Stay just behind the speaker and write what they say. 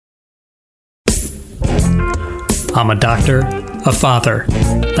I'm a doctor, a father,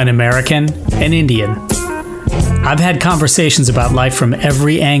 an American, an Indian. I've had conversations about life from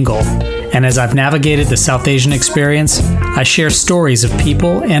every angle, and as I've navigated the South Asian experience, I share stories of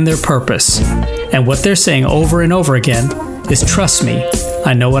people and their purpose. And what they're saying over and over again is, trust me,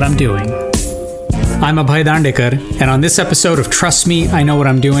 I know what I'm doing. I'm Abhay and on this episode of Trust Me, I Know What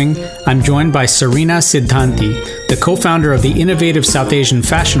I'm Doing, I'm joined by Sarina Siddhanti, the co-founder of the innovative South Asian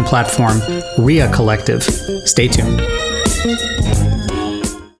fashion platform, RIYA Collective. Stay tuned.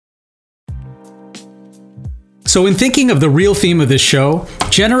 So in thinking of the real theme of this show,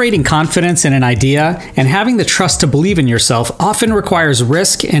 generating confidence in an idea and having the trust to believe in yourself often requires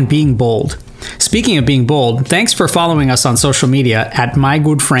risk and being bold. Speaking of being bold, thanks for following us on social media at My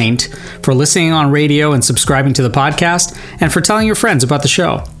Good Friend, for listening on radio and subscribing to the podcast, and for telling your friends about the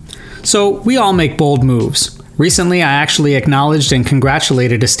show. So we all make bold moves. Recently, I actually acknowledged and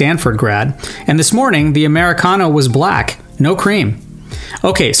congratulated a Stanford grad, and this morning, the Americano was black, no cream.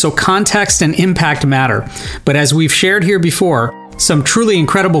 Okay, so context and impact matter, but as we've shared here before, some truly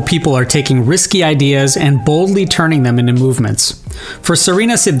incredible people are taking risky ideas and boldly turning them into movements. For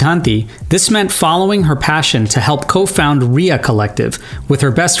Sarina Siddhanti, this meant following her passion to help co-found RIYA Collective with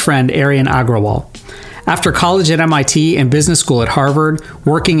her best friend Aryan Agrawal. After college at MIT and business school at Harvard,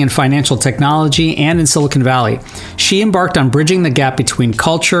 working in financial technology and in Silicon Valley, she embarked on bridging the gap between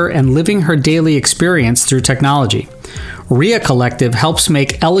culture and living her daily experience through technology. RIYA Collective helps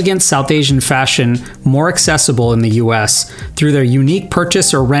make elegant South Asian fashion more accessible in the US through their unique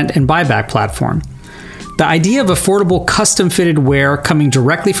purchase or rent and buyback platform. The idea of affordable custom-fitted wear coming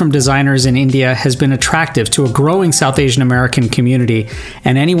directly from designers in India has been attractive to a growing South Asian American community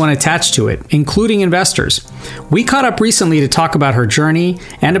and anyone attached to it, including investors. We caught up recently to talk about her journey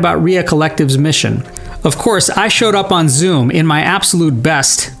and about RIYA Collective's mission. Of course, I showed up on Zoom in my absolute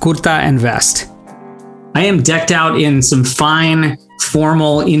best kurta and vest. I am decked out in some fine,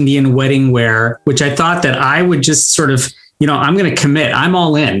 formal Indian wedding wear, which I thought that I would just sort of, I'm going to commit. I'm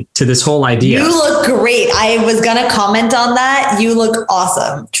all in to this whole idea. You look great. I was going to comment on that. You look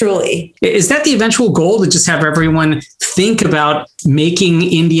awesome, truly. Is that the eventual goal, to just have everyone think about making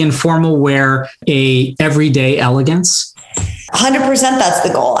Indian formal wear a everyday elegance? 100% that's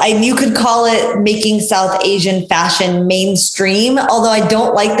the goal. You could call it making South Asian fashion mainstream, although I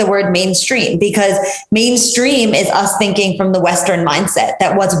don't like the word mainstream, because mainstream is us thinking from the Western mindset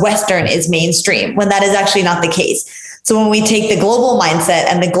that what's Western is mainstream, when that is actually not the case. So when we take the global mindset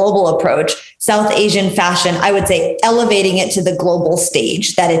and the global approach, South Asian fashion, I would say elevating it to the global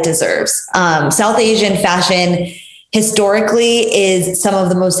stage that it deserves. South Asian fashion historically is some of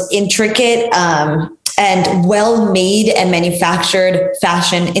the most intricate, and well-made and manufactured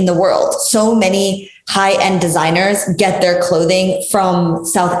fashion in the world. So many high-end designers get their clothing from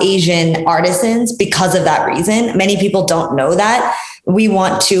South Asian artisans because of that reason. Many people don't know that. We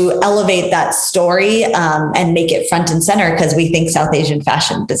want to elevate that story and make it front and center because we think South Asian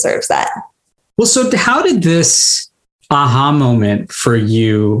fashion deserves that. Well, so how did this aha moment for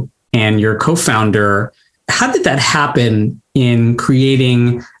you and your co-founder, how did that happen in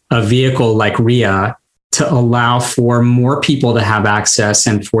creating a vehicle like RIYA to allow for more people to have access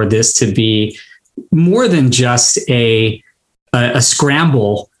and for this to be more than just a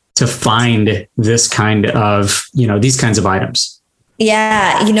scramble to find this kind of, these kinds of items?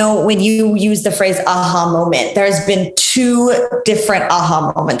 Yeah. When you use the phrase aha moment, there's been two different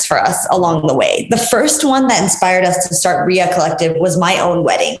aha moments for us along the way. The first one that inspired us to start RIYA Collective was my own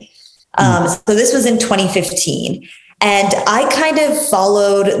wedding. So this was in 2015. And I kind of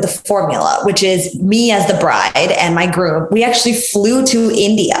followed the formula, which is me as the bride and my groom. We actually flew to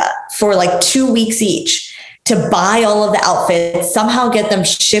India for like 2 weeks each to buy all of the outfits, somehow get them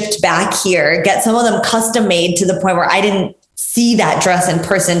shipped back here, get some of them custom made to the point where I didn't see that dress in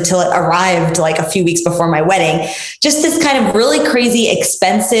person till it arrived like a few weeks before my wedding. Just this kind of really crazy,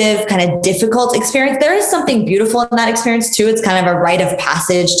 expensive, kind of difficult experience. There is something beautiful in that experience too. It's kind of a rite of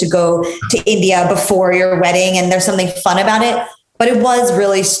passage to go to India before your wedding. And there's something fun about it, but it was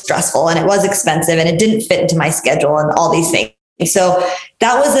really stressful and it was expensive and it didn't fit into my schedule and all these things. So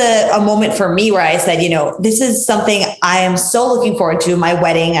that was a moment for me where I said, this is something I am so looking forward to, my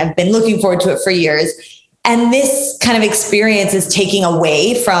wedding. I've been looking forward to it for years. And this kind of experience is taking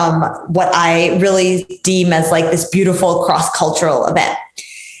away from what I really deem as like this beautiful cross-cultural event.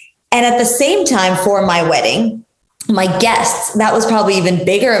 And at the same time, for my wedding, my guests, that was probably even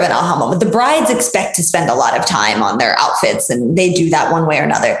bigger of an aha moment. The brides expect to spend a lot of time on their outfits, and they do that one way or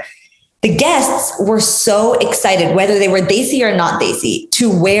another. The guests were so excited, whether they were Desi or not Desi,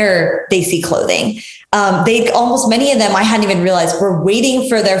 to wear Desi clothing. Many of them, I hadn't even realized, were waiting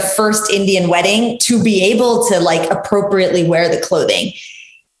for their first Indian wedding to be able to like appropriately wear the clothing.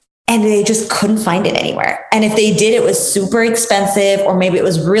 And they just couldn't find it anywhere. And if they did, it was super expensive, or maybe it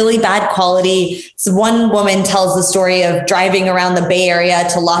was really bad quality. So one woman tells the story of driving around the Bay Area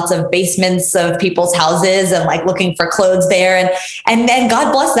to lots of basements of people's houses and like looking for clothes there. And then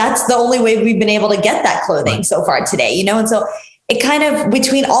God bless, that's the only way we've been able to get that clothing so far today, you know? And so it kind of,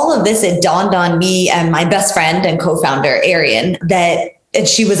 between all of this, it dawned on me and my best friend and co-founder, Arian, that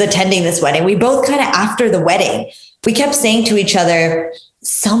she was attending this wedding. We both kind of, after the wedding, we kept saying to each other,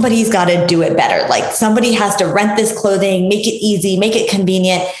 somebody's got to do it better. Like somebody has to rent this clothing, make it easy, make it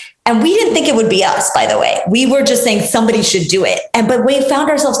convenient. And we didn't think it would be us, by the way. We were just saying somebody should do it. But we found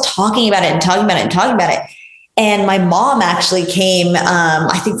ourselves talking about it and talking about it and talking about it. And my mom actually came,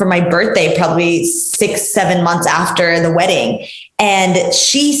 I think for my birthday, probably 6-7 months after the wedding. And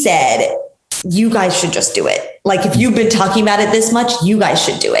she said, you guys should just do it. Like, if you've been talking about it this much, you guys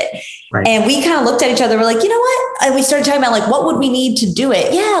should do it. Right. And we kind of looked at each other. We're like, you know what? And we started talking about like, what would we need to do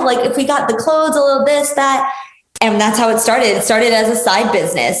it? Yeah. Like if we got the clothes, a little this, that. And that's how it started. It started as a side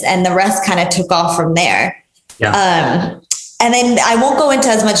business and the rest kind of took off from there. Yeah. And then I won't go into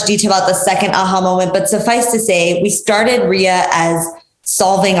as much detail about the second aha moment, but suffice to say, we started RIYA as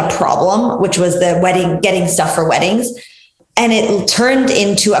solving a problem, which was the wedding, getting stuff for weddings. And it turned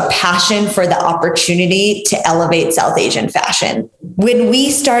into a passion for the opportunity to elevate South Asian fashion. When we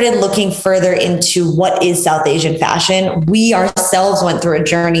started looking further into what is South Asian fashion, we ourselves went through a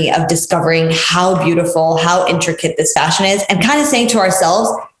journey of discovering how beautiful, how intricate this fashion is, and kind of saying to ourselves,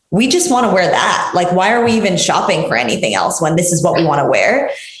 we just want to wear that. Like, why are we even shopping for anything else when this is what we want to wear?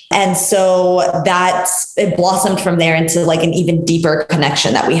 And so it blossomed from there into like an even deeper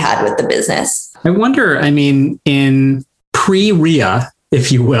connection that we had with the business. I wonder, I mean, in pre-RIYA, if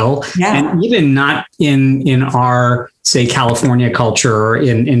you will, and even not in our, say, California culture or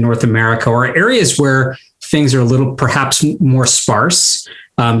in North America, or areas where things are a little perhaps more sparse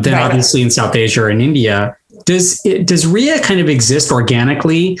than obviously in South Asia or in India. Does RIYA kind of exist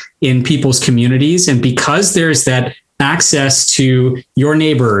organically in people's communities? And because there's that access to your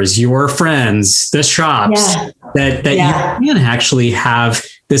neighbors, your friends, the shops, that you can actually have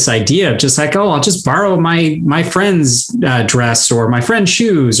this idea of just like, oh, I'll just borrow my friend's dress or my friend's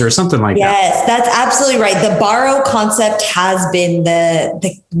shoes or something like that. Yes, that's absolutely right. The borrow concept has been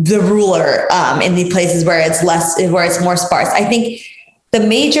the ruler in the places where it's more sparse. I think the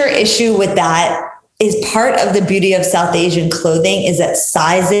major issue with that is part of the beauty of South Asian clothing is that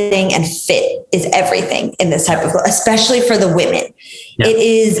sizing and fit is everything in this type of clothing, especially for the women. Yeah. It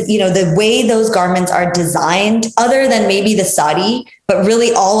is, the way those garments are designed, other than maybe the sari, but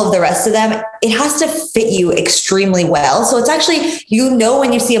really all of the rest of them, it has to fit you extremely well. So it's actually,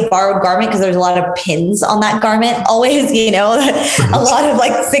 when you see a borrowed garment, because there's a lot of pins on that garment, always, a lot of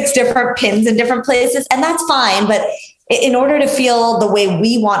like 6 different pins in different places, and that's fine. But in order to feel the way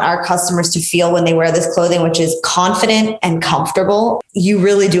we want our customers to feel when they wear this clothing, which is confident and comfortable, you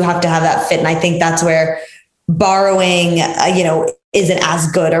really do have to have that fit. And I think that's where borrowing, isn't as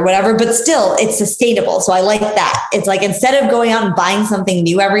good or whatever, but still it's sustainable. So I like that. It's like, instead of going out and buying something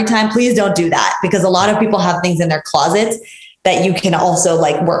new every time, please don't do that, because a lot of people have things in their closets that you can also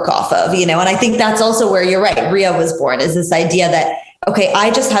like work off of, and I think that's also where you're right. RIYA was born, is this idea that, okay,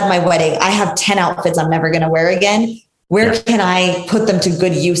 I just had my wedding. I have 10 outfits I'm never going to wear again. Where can I put them to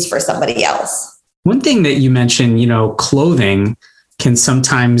good use for somebody else? One thing that you mentioned, clothing can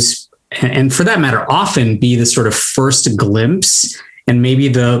sometimes, and for that matter, often be the sort of first glimpse and maybe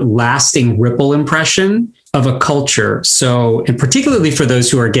the lasting ripple impression of a culture. So, and particularly for those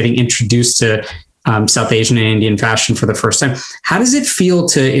who are getting introduced to South Asian and Indian fashion for the first time, how does it feel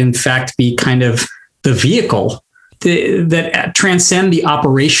to, in fact, be kind of the vehicle that transcend the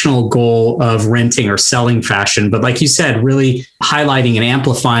operational goal of renting or selling fashion, but like you said, really highlighting and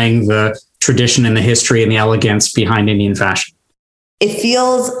amplifying the tradition and the history and the elegance behind Indian fashion? It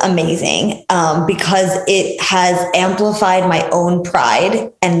feels amazing because it has amplified my own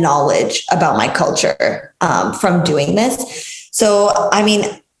pride and knowledge about my culture from doing this. So, I mean,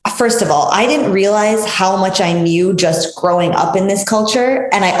 first of all, I didn't realize how much I knew just growing up in this culture.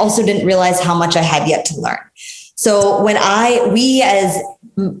 And I also didn't realize how much I had yet to learn. So when me as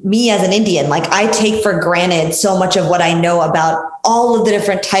an Indian, like I take for granted so much of what I know about all of the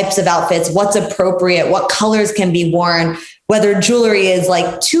different types of outfits, what's appropriate, what colors can be worn, whether jewelry is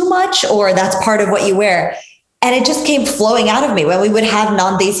like too much or that's part of what you wear. And it just came flowing out of me when we would have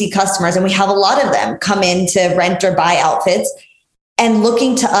non-Desi customers, and we have a lot of them come in to rent or buy outfits. and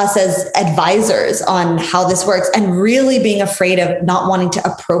looking to us as advisors on how this works, and really being afraid of not wanting to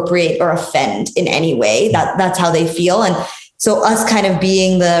appropriate or offend in any way. That's how they feel. And so us kind of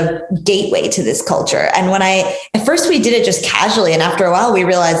being the gateway to this culture. And at first we did it just casually. And after a while, we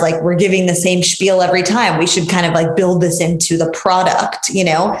realized like, we're giving the same spiel every time. We should kind of like build this into the product,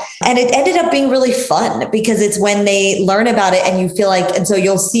 and it ended up being really fun because it's when they learn about it and you feel like, and so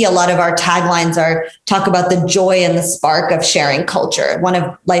you'll see a lot of our taglines talk about the joy and the spark of sharing culture. One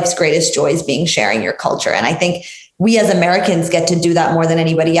of life's greatest joys being sharing your culture. And I think we as Americans get to do that more than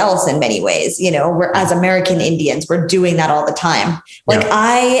anybody else in many ways. We're, as American Indians, we're doing that all the time. Like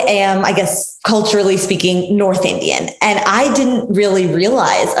I am, I guess, culturally speaking, North Indian. And I didn't really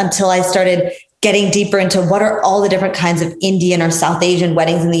realize until I started getting deeper into what are all the different kinds of Indian or South Asian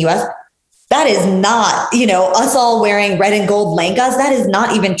weddings in the US. That is not, us all wearing red and gold langas. That is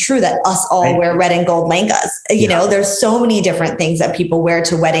not even true that us all wear red and gold langas. There's so many different things that people wear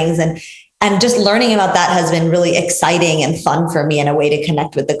to weddings, and just learning about that has been really exciting and fun for me, and a way to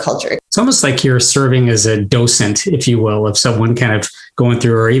connect with the culture. It's almost like you're serving as a docent, if you will, of someone kind of going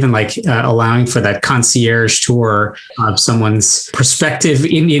through, or even like allowing for that concierge tour of someone's prospective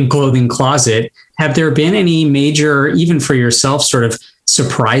Indian clothing closet. Have there been any major, even for yourself, sort of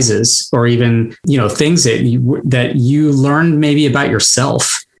surprises, or even, things that you learned maybe about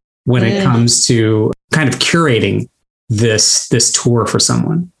yourself when it comes to kind of curating this tour for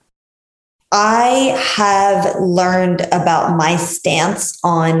someone? I have learned about my stance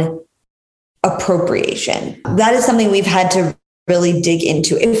on appropriation. That is something we've had to really dig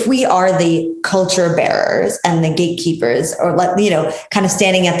into. If we are the culture bearers and the gatekeepers, or kind of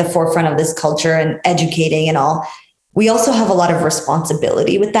standing at the forefront of this culture and educating and all, we also have a lot of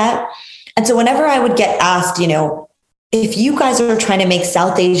responsibility with that. And so whenever I would get asked, if you guys are trying to make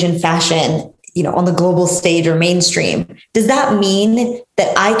South Asian fashion, on the global stage or mainstream, does that mean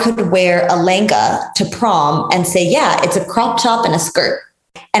that I could wear a lehenga to prom and say, yeah, it's a crop top and a skirt?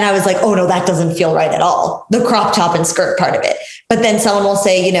 And I was like, oh no, that doesn't feel right at all. The crop top and skirt part of it. But then someone will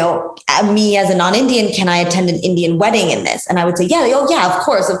say, me as a non-Indian, can I attend an Indian wedding in this? And I would say, yeah, of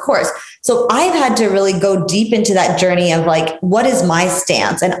course. So I've had to really go deep into that journey of like, what is my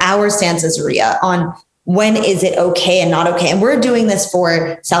stance and our stance as RIYA on when is it okay and not okay? And we're doing this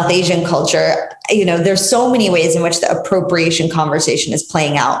for South Asian culture. There's so many ways in which the appropriation conversation is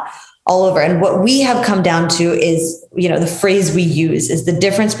playing out all over. And what we have come down to is, the phrase we use is the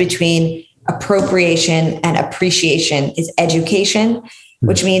difference between appropriation and appreciation is education,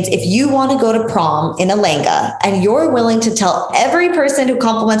 which means if you want to go to prom in a lehenga and you're willing to tell every person who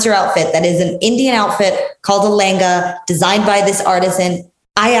compliments your outfit that is an Indian outfit called a lehenga designed by this artisan,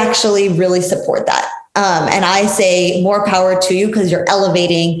 I actually really support that. And I say more power to you because you're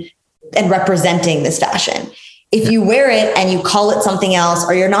elevating and representing this fashion. If you wear it and you call it something else,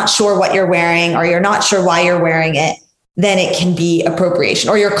 or you're not sure what you're wearing, or you're not sure why you're wearing it, then it can be appropriation,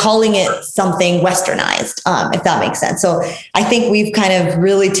 or you're calling it something westernized, if that makes sense. So I think we've kind of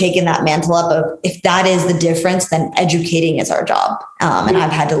really taken that mantle up of, if that is the difference, then educating is our job. And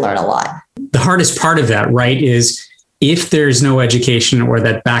I've had to learn a lot. The hardest part of that, right, is if there's no education or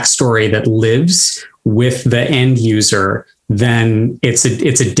that backstory that lives with the end user, then it's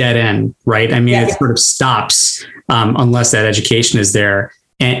a dead end, right? I mean, it sort of stops unless that education is there.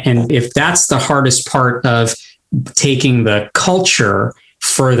 And if that's the hardest part of taking the culture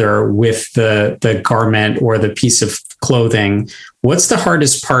further with the garment or the piece of clothing, what's the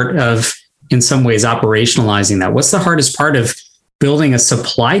hardest part of, in some ways, operationalizing that? What's the hardest part of building a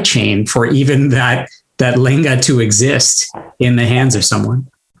supply chain for even that lehenga to exist in the hands of someone?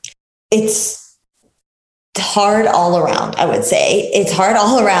 It's hard all around, I would say. It's hard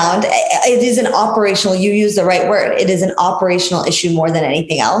all around. It is an operational, you use the right word. It is an operational issue more than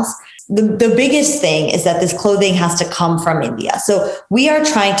anything else. The biggest thing is that this clothing has to come from India. So we are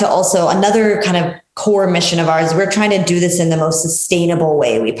trying to also, another kind of core mission of ours, we're trying to do this in the most sustainable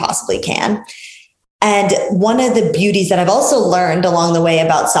way we possibly can. And one of the beauties that I've also learned along the way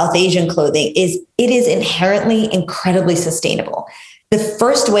about South Asian clothing is it is inherently incredibly sustainable. The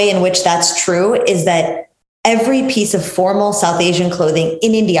first way in which that's true is that every piece of formal South Asian clothing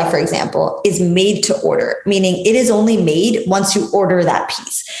in India, for example, is made to order, meaning it is only made once you order that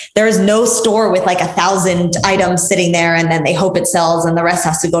piece. There is no store with like 1,000 items sitting there and then they hope it sells and the rest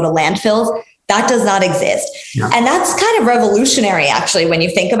has to go to landfills. That does not exist. Yeah. And that's kind of revolutionary, actually, when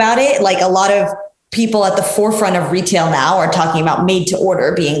you think about it. Like, a lot of people at the forefront of retail now are talking about made to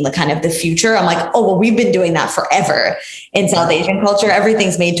order being the kind of the future. I'm like, oh, well, we've been doing that forever in South Asian culture.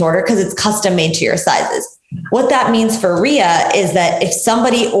 Everything's made to order because it's custom made to your sizes. What that means for RIYA is that if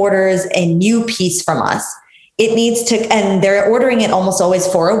somebody orders a new piece from us, it needs to, and they're ordering it almost always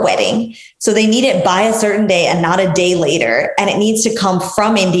for a wedding. So they need it by a certain day and not a day later. And it needs to come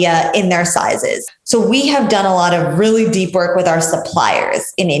from India in their sizes. So we have done a lot of really deep work with our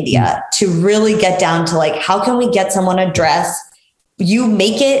suppliers in India to really get down to like, how can we get someone a dress? You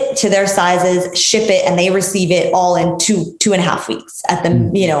make it to their sizes, ship it, and they receive it all in 2.5 weeks at the,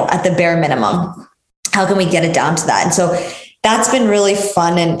 at the bare minimum. How can we get it down to that? And so that's been really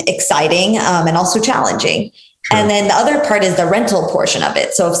fun and exciting, and also challenging. Sure. And then the other part is the rental portion of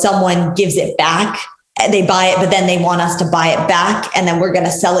it. So if someone gives it back, they buy it, but then they want us to buy it back, and then we're going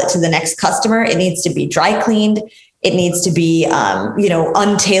to sell it to the next customer. It needs to be dry cleaned. It needs to be,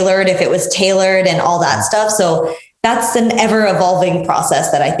 untailored if it was tailored and all that stuff. So that's an ever evolving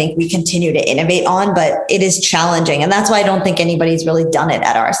process that I think we continue to innovate on, but it is challenging. And that's why I don't think anybody's really done it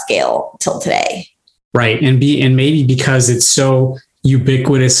at our scale till today. Right. And maybe because it's so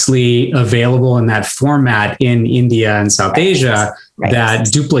ubiquitously available in that format in India and South Asia,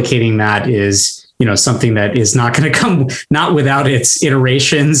 that duplicating that is, something that is not going to come, not without its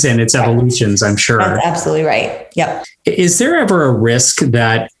iterations and its evolutions, I'm sure. That's absolutely right. Yep. Is there ever a risk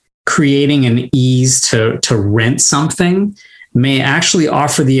that creating an ease to rent something may actually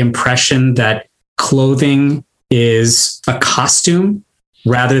offer the impression that clothing is a costume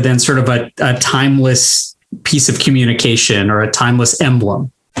rather than sort of a timeless piece of communication or a timeless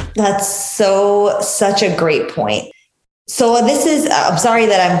emblem? That's such a great point. So this is, I'm sorry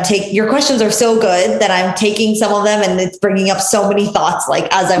that your questions are so good that I'm taking some of them and it's bringing up so many thoughts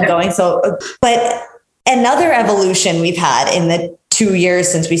like as I'm going. So, but another evolution we've had in the 2 years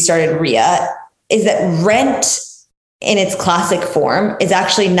since we started RIYA is that rent in its classic form is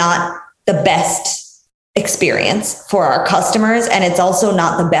actually not the best experience for our customers. And it's also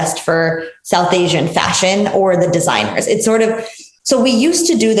not the best for South Asian fashion or the designers. It's so we used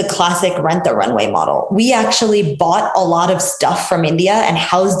to do the classic rent the runway model. We actually bought a lot of stuff from India and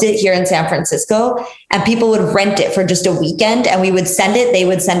housed it here in San Francisco, and people would rent it for just a weekend and we would send it, they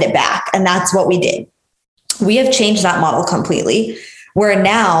would send it back. And that's what we did. We have changed that model completely, where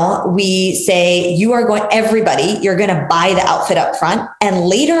now we say you're going to buy the outfit up front. And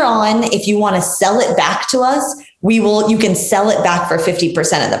later on, if you want to sell it back to us, you can sell it back for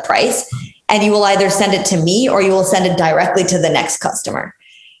 50% of the price. And you will either send it to me or you will send it directly to the next customer.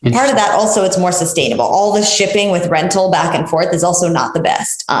 Part of that also, it's more sustainable. All the shipping with rental back and forth is also not the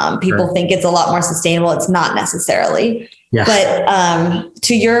best. People think it's a lot more sustainable. It's not necessarily. Yeah. But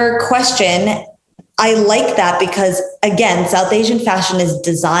to your question, I like that because, again, South Asian fashion is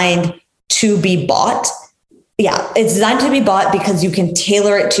designed to be bought. Yeah, it's designed to be bought because you can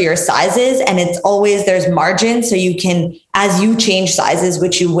tailor it to your sizes, and there's margin. So you can, as you change sizes,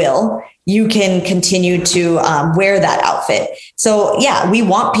 which you will, you can continue to wear that outfit. So yeah, we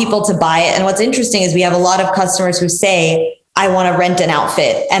want people to buy it. And what's interesting is we have a lot of customers who say, I want to rent an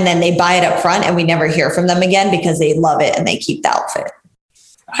outfit, and then they buy it up front and we never hear from them again because they love it and they keep the outfit.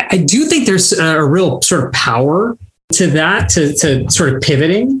 I do think there's a real sort of power to that, to sort of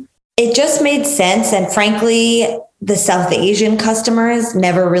pivoting. It just made sense. And frankly, the South Asian customers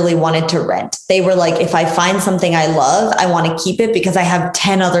never really wanted to rent. They were like, if I find something I love, I want to keep it because I have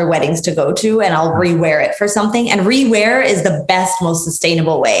 10 other weddings to go to and I'll rewear it for something. And rewear is the best, most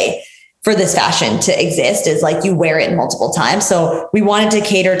sustainable way for this fashion to exist, is like you wear it multiple times. So we wanted to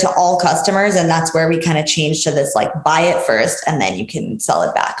cater to all customers. And that's where we kind of changed to this like buy it first and then you can sell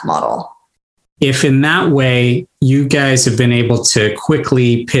it back model. If in that way, you guys have been able to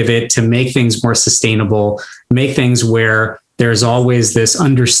quickly pivot to make things more sustainable, make things where there's always this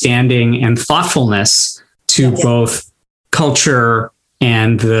understanding and thoughtfulness to both culture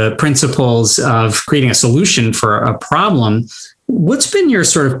and the principles of creating a solution for a problem, what's been your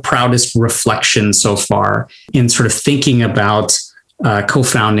sort of proudest reflection so far in sort of thinking about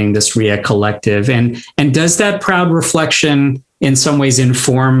co-founding this RIYA collective? And does that proud reflection in some ways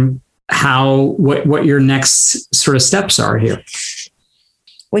inform what your next sort of steps are here?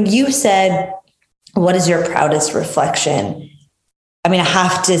 When you said, what is your proudest reflection? I mean, I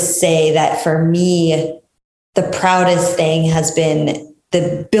have to say that for me, the proudest thing has been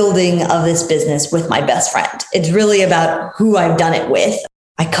the building of this business with my best friend. It's really about who I've done it with.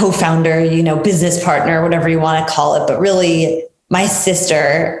 My co-founder, business partner, whatever you want to call it, but really my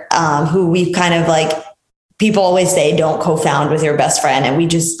sister, who we've kind of like, people always say, don't co-found with your best friend. And we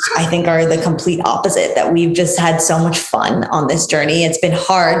just, I think, are the complete opposite, that we've just had so much fun on this journey. It's been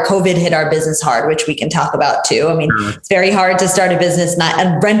hard. COVID hit our business hard, which we can talk about too. I mean, It's very hard to start a business,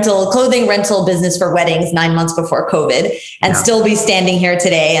 clothing rental business for weddings 9 months before COVID and still be standing here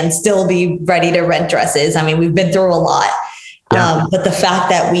today and still be ready to rent dresses. I mean, we've been through a lot. Yeah. But the fact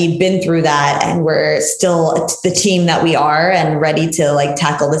that we've been through that and we're still the team that we are and ready to like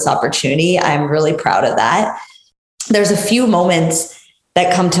tackle this opportunity, I'm really proud of that. There's a few moments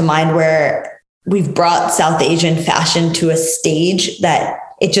that come to mind where we've brought South Asian fashion to a stage that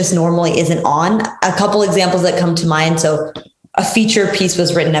it just normally isn't on. A couple examples that come to mind. So a feature piece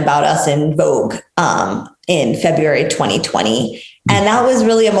was written about us in Vogue in February 2020. And that was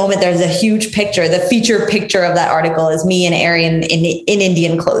really a moment. There's a huge picture. The feature picture of that article is me and Arian in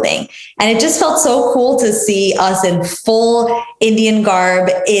Indian clothing. And it just felt so cool to see us in full Indian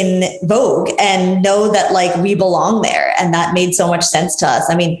garb in Vogue and know that like we belong there. And that made so much sense to us.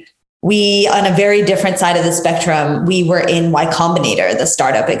 I mean, we, on a very different side of the spectrum, we were in Y Combinator, the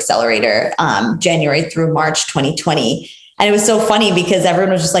startup accelerator, January through March 2020. And it was so funny because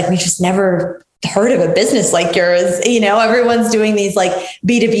everyone was just like, we just never heard of a business like yours. You know, everyone's doing these like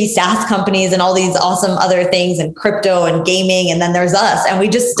B2B SaaS companies and all these awesome other things and crypto and gaming. And then there's us. And we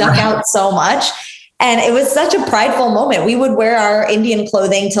just stuck out so much. And it was such a prideful moment. We would wear our Indian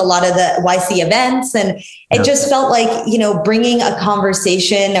clothing to a lot of the YC events. And it just felt like, you know, bringing a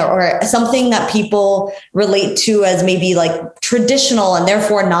conversation or something that people relate to as maybe like traditional and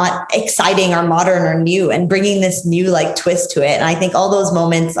therefore not exciting or modern or new, and bringing this new like twist to it. And I think all those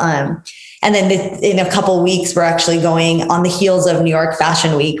moments, and then in a couple of weeks, we're actually going on the heels of New York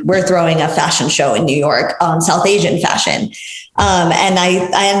Fashion Week. We're throwing a fashion show in New York on South Asian fashion. And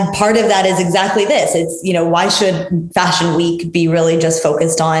I part of that is exactly this. It's, you know, why should Fashion Week be really just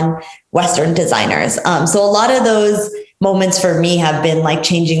focused on Western designers? So a lot of those moments for me have been like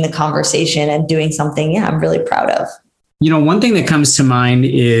changing the conversation and doing something, I'm really proud of. You know, one thing that comes to mind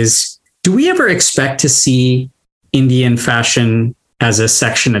is, do we ever expect to see Indian fashion as a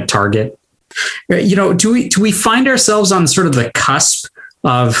section at Target? You know, do we find ourselves on sort of the cusp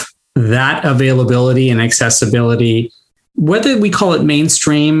of that availability and accessibility, whether we call it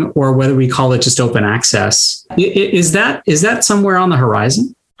mainstream or whether we call it just open access? Is that somewhere on the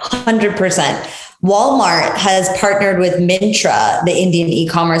horizon? 100%. Walmart has partnered with Myntra, the Indian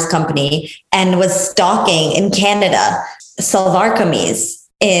e-commerce company, and was stocking in Canada salwar kameez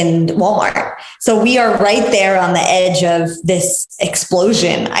in Walmart. So we are right there on the edge of this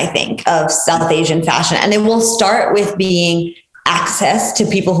explosion, I think, of South Asian fashion. And it will start with being access to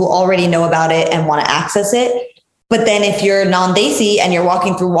people who already know about it and want to access it. But then if you're non-Desi and you're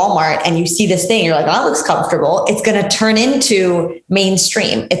walking through Walmart and you see this thing, you're like, oh, that looks comfortable. It's going to turn into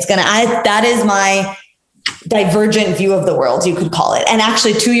mainstream. That is my divergent view of the world, you could call it. And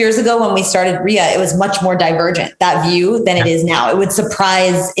actually 2 years ago when we started RIYA, it was much more divergent, that view, than it is now. It would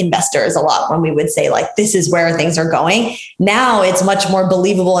surprise investors a lot when we would say like, this is where things are going. Now it's much more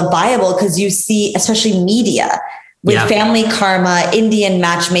believable and viable because you see, especially media, with Family Karma, Indian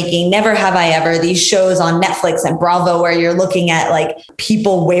matchmaking, Never Have I Ever, these shows on Netflix and Bravo, where you're looking at like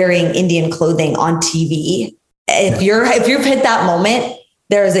people wearing Indian clothing on TV. If you've hit that moment,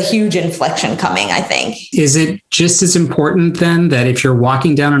 there is a huge inflection coming, I think. Is it just as important then that if you're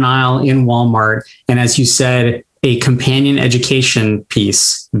walking down an aisle in Walmart, and as you said, a companion education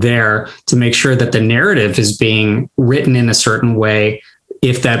piece there to make sure that the narrative is being written in a certain way,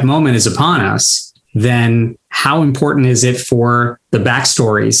 if that moment is upon us, then how important is it for the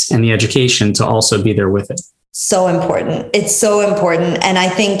backstories and the education to also be there with it? So important. It's so important. And I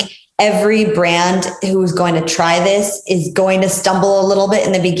think every brand who's going to try this is going to stumble a little bit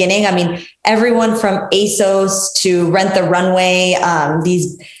in the beginning. I mean, everyone from ASOS to Rent the Runway,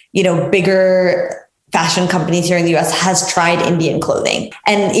 these, you know, bigger fashion companies here in the US has tried Indian clothing.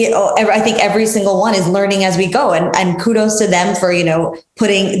 And I think every single one is learning as we go. And kudos to them for, you know,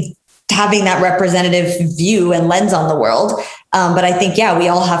 having that representative view and lens on the world. But I think, we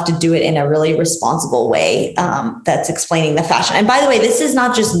all have to do it in a really responsible way that's explaining the fashion. And by the way, this is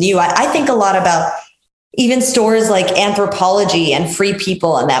not just new. I think a lot about even stores like Anthropologie and Free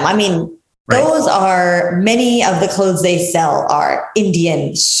People and them. I mean, those are, many of the clothes they sell are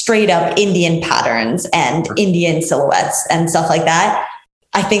Indian, straight up Indian patterns and Indian silhouettes and stuff like that.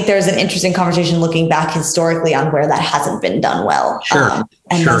 I think there's an interesting conversation looking back historically on where that hasn't been done well. Sure.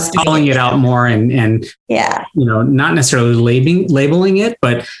 Calling it out more and you know, not necessarily labeling it,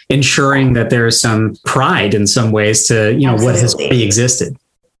 but ensuring that there is some pride in some ways to, you know, what has already existed.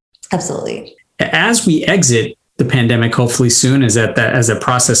 Absolutely. As we exit the pandemic, hopefully soon, as the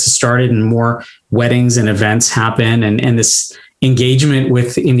process has started and more weddings and events happen and this engagement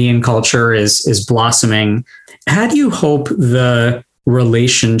with Indian culture is blossoming, how do you hope the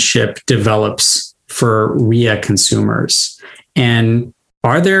relationship develops for RIYA consumers? And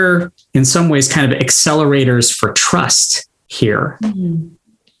are there in some ways kind of accelerators for trust here? Mm-hmm.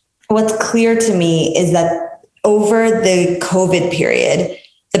 What's clear to me is that over the COVID period,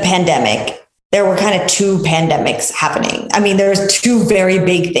 the pandemic, there were kind of two pandemics happening. I mean, there's two very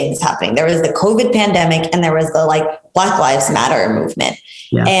big things happening. There was the COVID pandemic and there was the Black Lives Matter movement.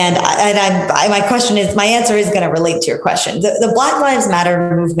 Yeah. And my answer is going to relate to your question. The Black Lives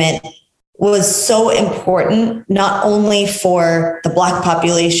Matter movement was so important, not only for the Black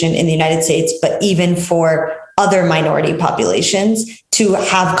population in the United States, but even for other minority populations to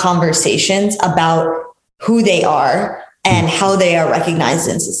have conversations about who they are and how they are recognized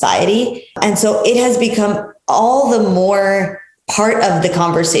in society. And so it has become all the more part of the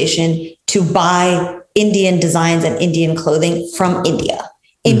conversation to buy Indian designs and Indian clothing from India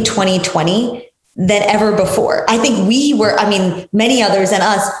in 2020 than ever before. I think many others than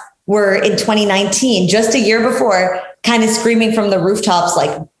us were in 2019, just a year before, kind of screaming from the rooftops,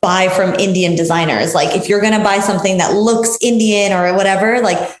 buy from Indian designers. If you're going to buy something that looks Indian or whatever,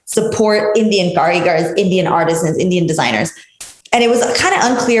 support Indian karigars, Indian artisans, Indian designers. And it was kind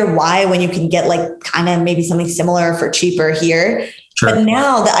of unclear why, when you can get kind of maybe something similar for cheaper here. Sure. But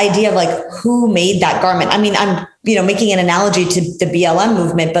now the idea of who made that garment. I mean, I'm, making an analogy to the BLM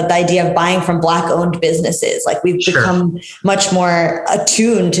movement, but the idea of buying from Black owned businesses, we've become much more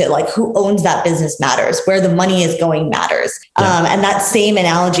attuned to who owns that business matters, where the money is going matters. Yeah. And that same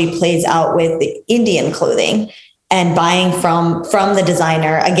analogy plays out with the Indian clothing and buying from the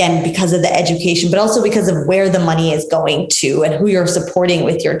designer, again, because of the education, but also because of where the money is going to and who you're supporting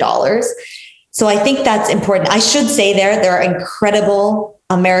with your dollars. So I think that's important. I should say there are incredible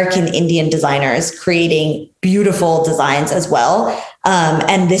American Indian designers creating beautiful designs as well.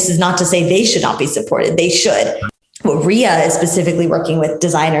 And this is not to say they should not be supported. They should. Well, RIYA is specifically working with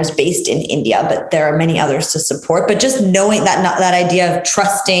designers based in India, but there are many others to support. But just knowing that idea of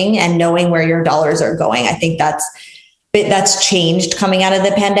trusting and knowing where your dollars are going, I think that's changed coming out of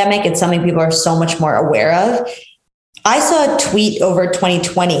the pandemic. It's something people are so much more aware of. I saw a tweet over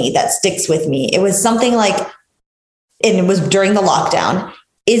 2020 that sticks with me. It was something and it was during the lockdown.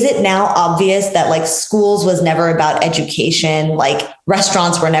 Is it now obvious that schools was never about education,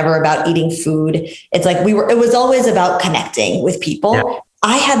 restaurants were never about eating food? It's it was always about connecting with people. Yeah.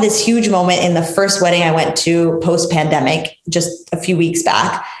 I had this huge moment in the first wedding I went to post-pandemic, just a few weeks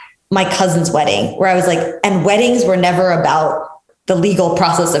back, my cousin's wedding, where I was and weddings were never about the legal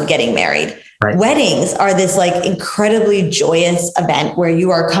process of getting married. Right. Weddings are this incredibly joyous event where you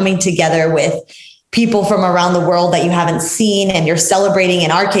are coming together with people from around the world that you haven't seen, and you're celebrating,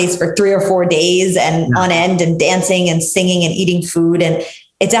 in our case, for 3 or 4 days and on end, and dancing and singing and eating food. And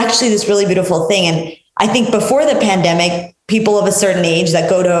it's actually this really beautiful thing. And I think before the pandemic, people of a certain age that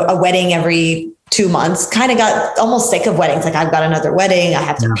go to a wedding every 2 months kind of got almost sick of weddings. I've got another wedding, I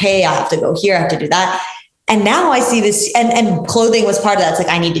have to pay, I have to go here, I have to do that. And now I see this, and clothing was part of that. It's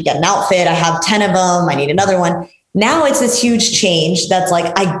I need to get an outfit. I have 10 of them. I need another one. Now it's this huge change that's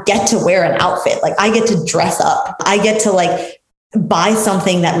I get to wear an outfit. I get to dress up. I get to buy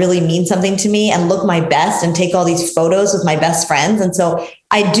something that really means something to me and look my best and take all these photos with my best friends. And so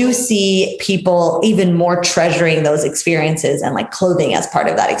I do see people even more treasuring those experiences and clothing as part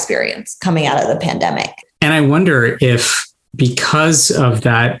of that experience coming out of the pandemic. And I wonder if, because of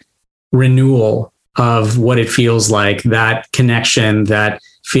that renewal of what it feels like, that connection, that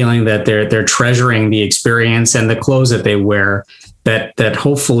feeling that they're treasuring the experience and the clothes that they wear, that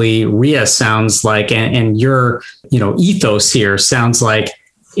hopefully RIYA sounds like, and your ethos here sounds like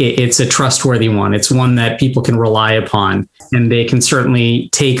it's a trustworthy one. It's one that people can rely upon, and they can certainly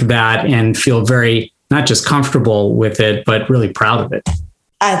take that and feel very, not just comfortable with it, but really proud of it.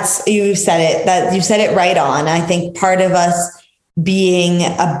 You said it right on. I think part of us being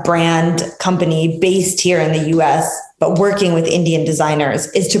a brand company based here in the US, but working with Indian designers,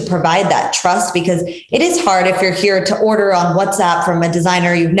 is to provide that trust, because it is hard if you're here to order on WhatsApp from a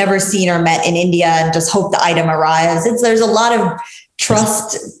designer you've never seen or met in India and just hope the item arrives. There's a lot of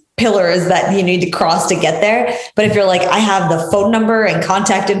trust pillars that you need to cross to get there. But if you're I have the phone number and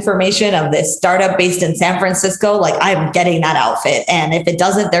contact information of this startup based in San Francisco, I'm getting that outfit. And if it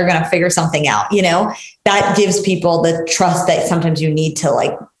doesn't, they're going to figure something out, that gives people the trust that sometimes you need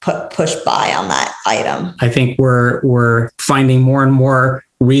to push buy on that item. I think we're finding more and more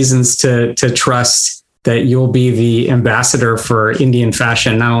reasons to trust that you'll be the ambassador for Indian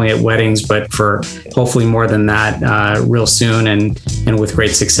fashion, not only at weddings, but for hopefully more than that real soon, and with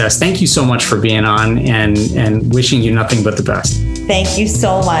great success. Thank you so much for being on, and wishing you nothing but the best. Thank you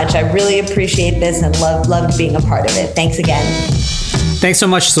so much. I really appreciate this and loved being a part of it. Thanks again. Thanks so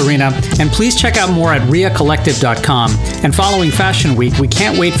much, Sarina. And please check out more at RIYAcollective.com. And following Fashion Week, we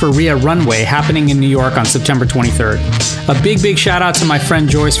can't wait for RIYA Runway happening in New York on September 23rd. A big shout out to my friend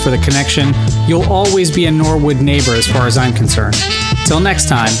Joyce for the connection. You'll always be a Norwood neighbor as far as I'm concerned. Till next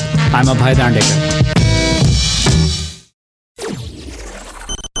time, I'm Abhay Darndekar.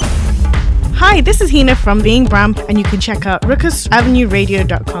 Hi, this is Hina from Being Bramp, and you can check out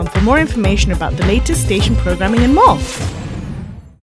ruckusavenueradio.com for more information about the latest station programming and more.